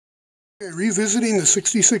Okay, revisiting the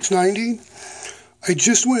 6690, I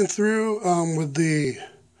just went through with the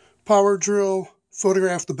power drill,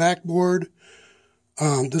 photographed the backboard,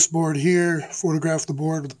 this board here, photographed the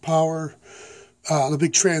board with the power, the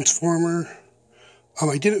big transformer.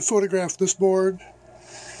 I didn't photograph this board,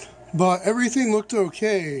 but everything looked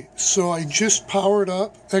okay, so I just powered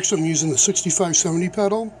up. Actually, I'm using the 6570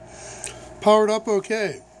 pedal. Powered up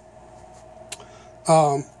okay.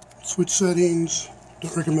 Switch settings.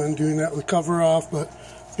 Don't recommend doing that with the cover off, but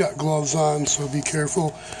I've got gloves on, so be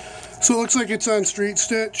careful. So it looks like it's on straight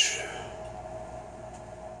stitch.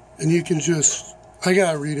 And you can just, I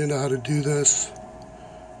gotta read into how to do this.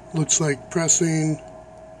 Looks like pressing.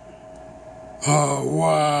 Oh,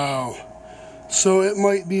 wow. So it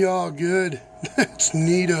might be all good. That's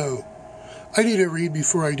neato. I need to read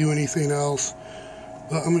before I do anything else.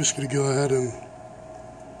 But I'm just gonna go ahead and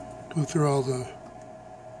go through all the...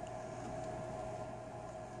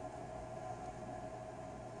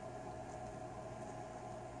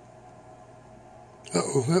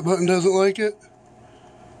 Uh-oh, that button doesn't like it.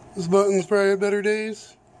 This button's probably had better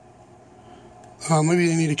days. Maybe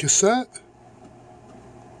they need a cassette.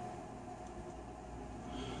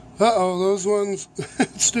 Uh-oh, those ones,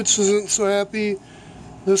 Stitch isn't so happy.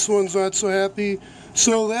 This one's not so happy.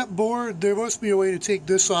 So that board, there must be a way to take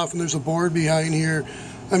this off, and there's a board behind here.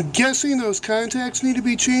 I'm guessing those contacts need to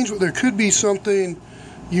be changed, but there could be something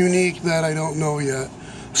unique that I don't know yet.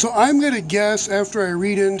 So I'm going to guess, after I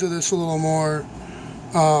read into this a little more,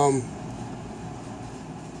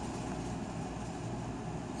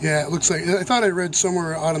 yeah, it looks like, I thought I read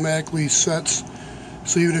somewhere it automatically sets,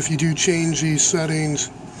 so even if you do change these settings,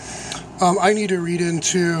 I need to read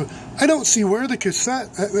into, I don't see where the cassette,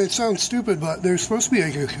 it sounds stupid, but there's supposed to be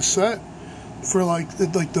like a cassette for like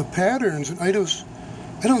the patterns, and I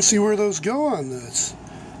don't see where those go on this.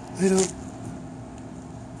 I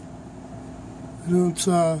don't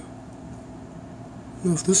know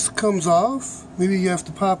if this comes off. Maybe you have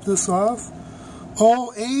to pop this off.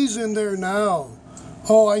 Oh, A's in there now.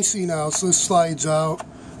 Oh, I see now. So this slides out,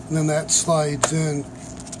 and then that slides in.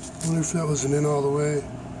 I wonder if that wasn't in all the way.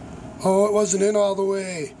 Oh, it wasn't in all the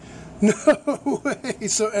way. No way.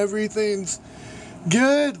 So everything's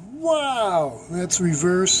good. Wow. That's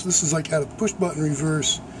reverse. This is like at a push button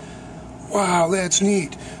reverse. Wow, that's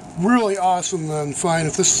neat. Really awesome then. Fine,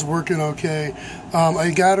 if this is working okay.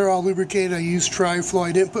 I got her all lubricated. I used Tri-Flow.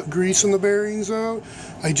 I didn't put grease in the bearings though.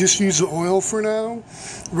 I just used the oil for now,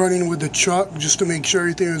 running with the chuck just to make sure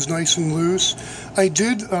everything was nice and loose. I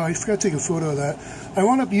did, I forgot to take a photo of that. I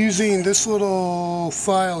wound up using this little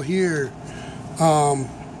file here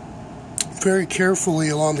very carefully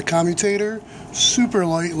along the commutator, super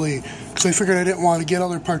lightly, because I figured I didn't want to get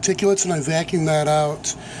other particulates, and I vacuumed that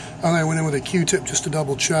out. And I went in with a Q-tip just to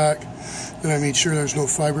double check, and I made sure there's no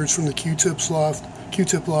fibers from the Q-tip left.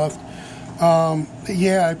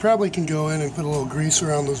 Yeah, I probably can go in and put a little grease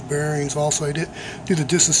around those bearings. Also, I did do the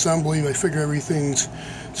disassembly. I figure everything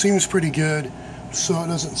seems pretty good, so it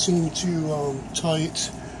doesn't seem too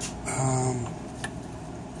tight. I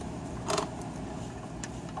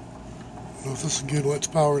don't know if this is good when it's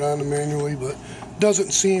powered on manually, but it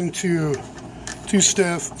doesn't seem too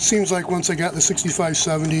stiff. Seems like once I got the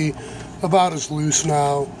 6570, about as loose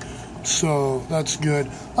now, so that's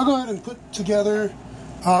good. I'll go ahead and put together,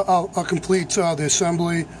 I'll complete the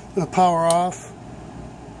assembly with the power off.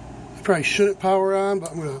 I probably shouldn't power on,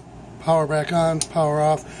 but I'm going to power back on, power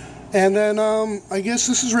off, and then I guess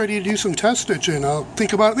this is ready to do some test stitching. I'll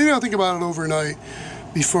think about it, maybe I'll think about it overnight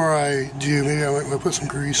before I do. Maybe I might put some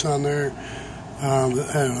grease on there, but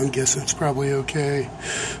I don't know, I'm guessing it's probably okay.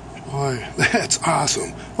 Boy, that's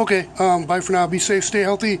awesome. Okay, bye for now. Be safe, stay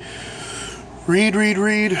healthy. Read.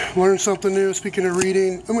 Learn something new. Speaking of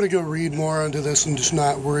reading, I'm going to go read more into this and just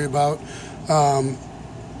not worry about. I'm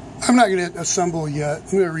not going to assemble yet.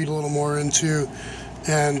 I'm going to read a little more into,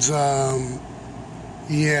 and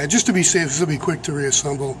yeah, just to be safe, this will be quick to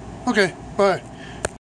reassemble. Okay, bye.